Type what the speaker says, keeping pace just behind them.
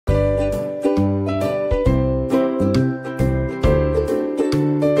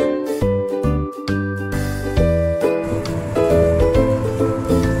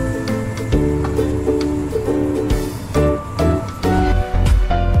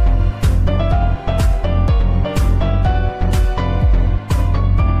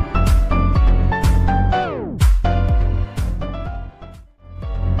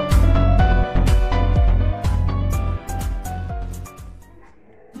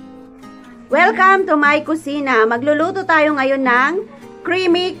Welcome to my kusina. Magluluto tayo ngayon ng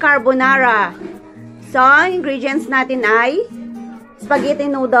creamy carbonara. So, ingredients natin ay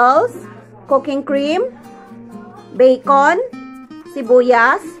spaghetti noodles, cooking cream, bacon,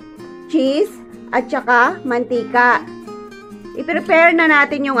 sibuyas, cheese, at saka mantika. I-prepare na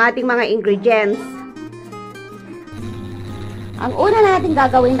natin yung ating mga ingredients. Ang una natin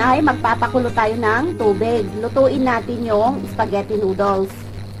gagawin ay magpapakulo tayo ng tubig. Lutuin natin yung spaghetti noodles.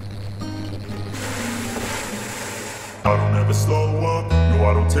 I don't ever slow up, no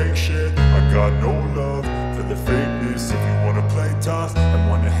I don't take shit. I got no love for the fakeness. If you wanna play tough and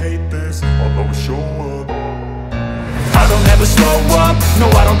wanna hate this, I'll always show up. I don't ever slow up, no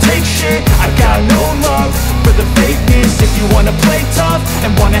I don't take shit. I got no love for the fakeness. If you wanna play tough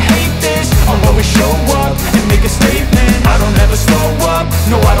and wanna hate this, I'll always show up and make a statement. I don't ever slow up,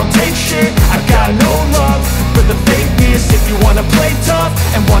 no I don't take shit. I got no love for the fakeness. If you wanna play tough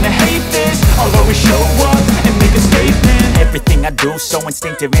and wanna hate this, I'll always show up and make a statement. Everything I do so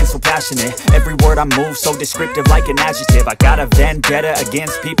instinctive and so passionate. Every word I move so descriptive like an adjective. I got a vendetta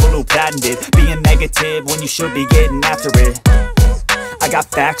against people who patented being negative when you should be getting after it. I got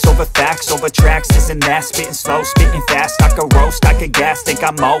facts over tracks, this and that. Spitting slow, spitting fast. I could roast, I could gas. Think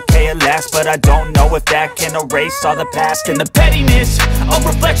I'm okay at last, but I don't know if that can erase all the past. And the pettiness, a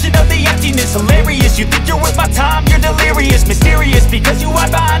reflection of the emptiness. Hilarious, you think you're worth my time, you're delirious. Mysterious, because you hide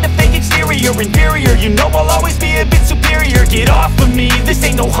behind a fake exterior. Inferior, you know I'll always be a bit superior. Get off of me, this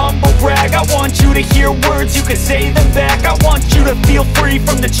ain't no humble brag. I want you to hear words, you can say them back. I want you to feel free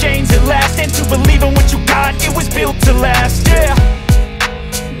from the chains at last, and to believe in what you got, it was built to last, yeah.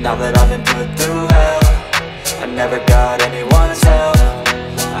 Now that I've been put through hell, I never got anyone's help.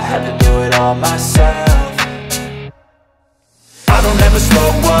 I had to do it all myself. I don't ever slow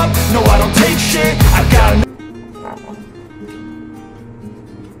up, no I don't take shit. I got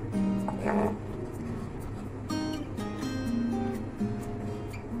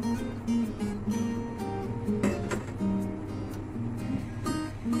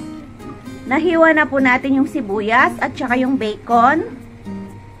Nahiwa na po natin yung sibuyas at saka yung bacon.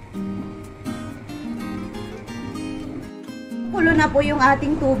 Kulo na po yung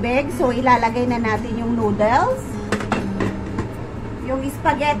ating tubig, so ilalagay na natin yung noodles, yung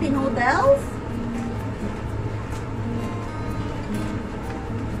spaghetti noodles.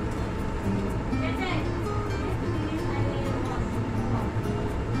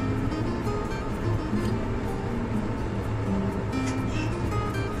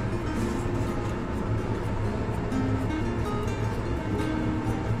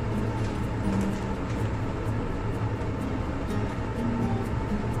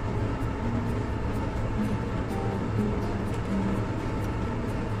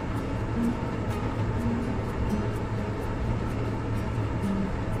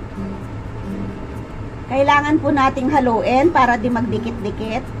 Kailangan po nating haluin para di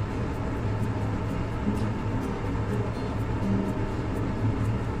magdikit-dikit.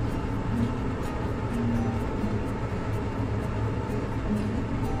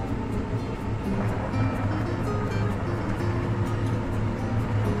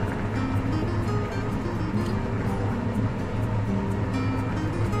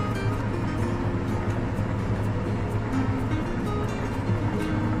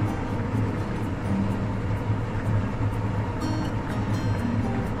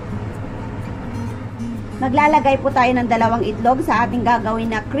 Maglalagay po tayo ng 2 itlog sa ating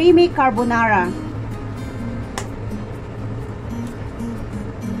gagawin na creamy carbonara.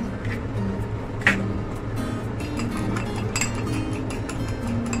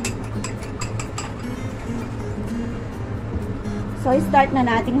 So, start na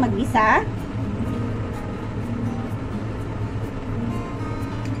nating mag-isa.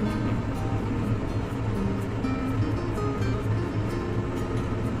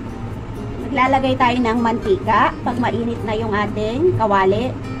 Lalagay tayo ng mantika pag mainit na yung ating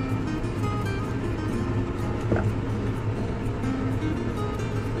kawali.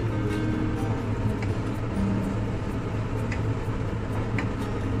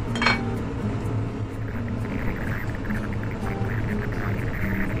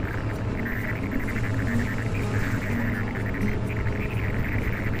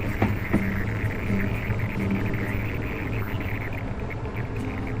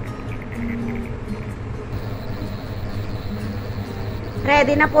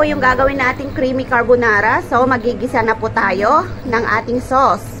 Ready na po yung gagawin nating creamy carbonara. So, magigisa na po tayo ng ating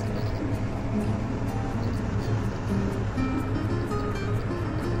sauce.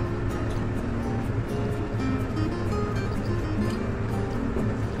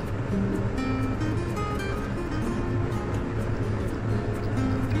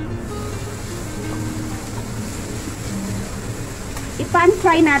 i-pan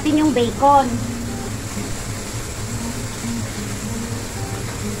fry natin yung bacon.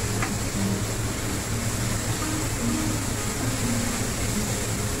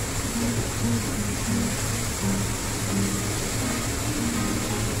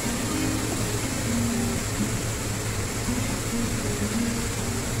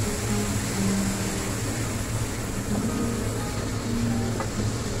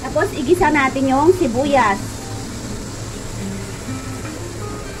 Tapos, igisa natin yung sibuyas.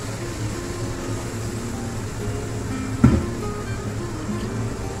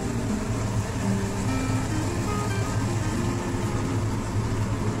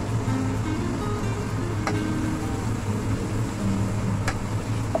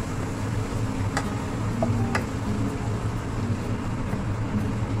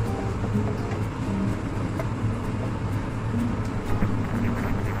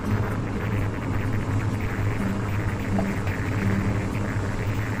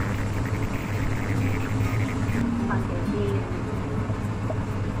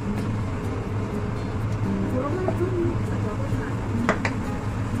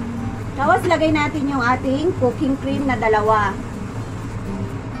 Tapos, lagay natin yung ating cooking cream na dalawa.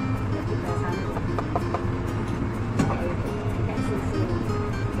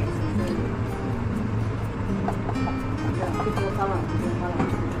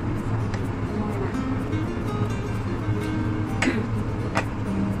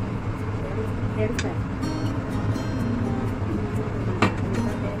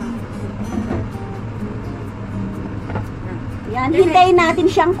 Yan, hintayin natin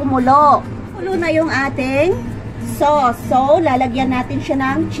siyang kumulo. Kumulo na yung ating sauce. So, lalagyan natin siya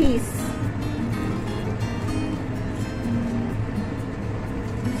ng cheese.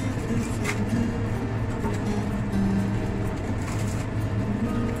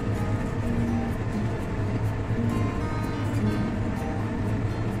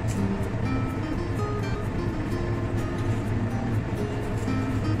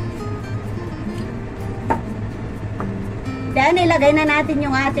 Then, ilagay na natin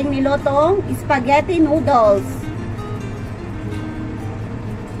yung ating nilutong spaghetti noodles.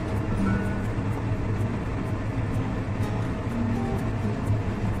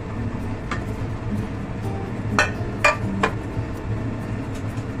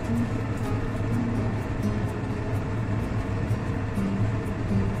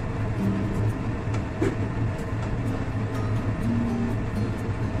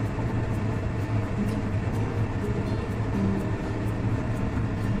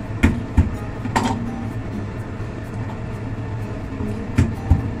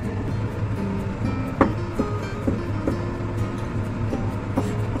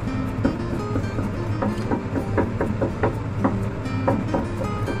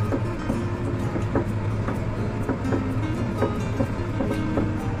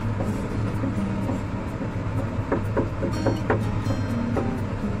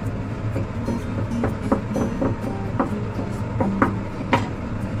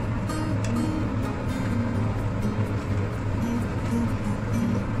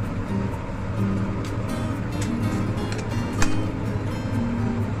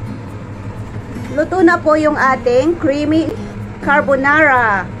 Luto na po yung ating creamy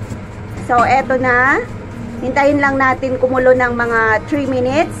carbonara. So, eto na. Hintayin lang natin kumulo ng mga 3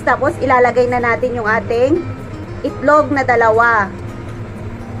 minutes. Tapos, ilalagay na natin yung ating itlog na dalawa.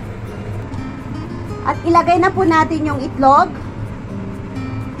 At ilagay na po natin yung itlog.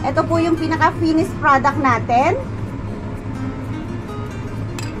 Ito po yung pinaka-finished product natin.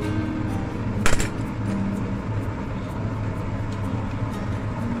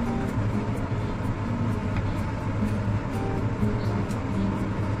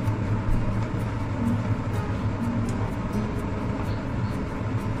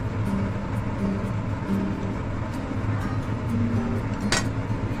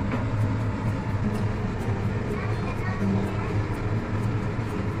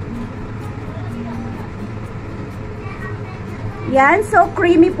 Yan, so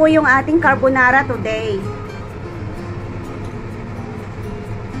creamy po yung ating carbonara today.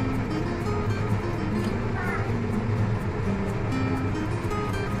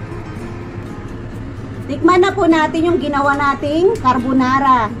 Tikman na po natin yung ginawa nating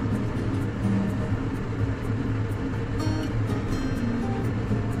carbonara.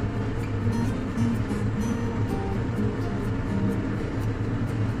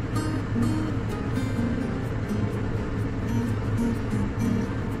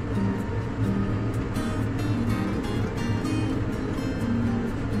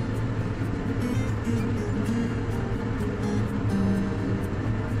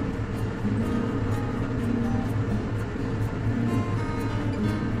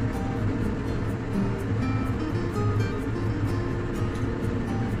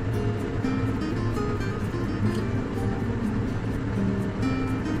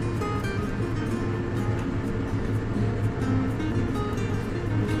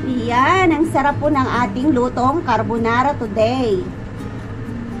 Yan, ang sarap po ng ating lutong carbonara today.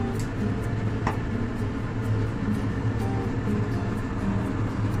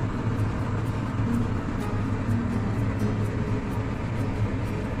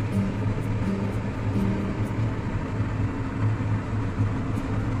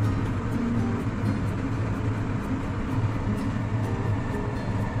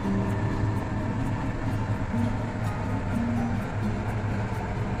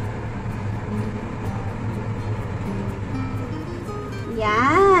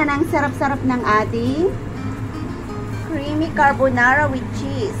 Yan, ang sarap-sarap ng ating creamy carbonara with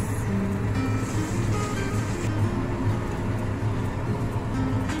cheese.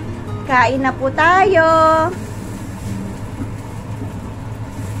 Kain na po tayo.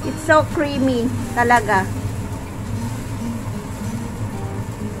 It's so creamy talaga.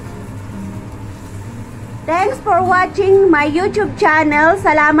 Thanks for watching my YouTube channel.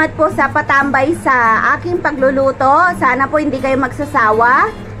 Salamat po sa patambay sa aking pagluluto. Sana po hindi kayo magsasawa.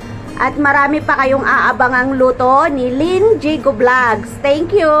 At marami pa kayong aabangang luto ni Lynn Jigo Vlogs.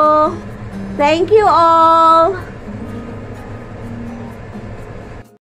 Thank you. Thank you all.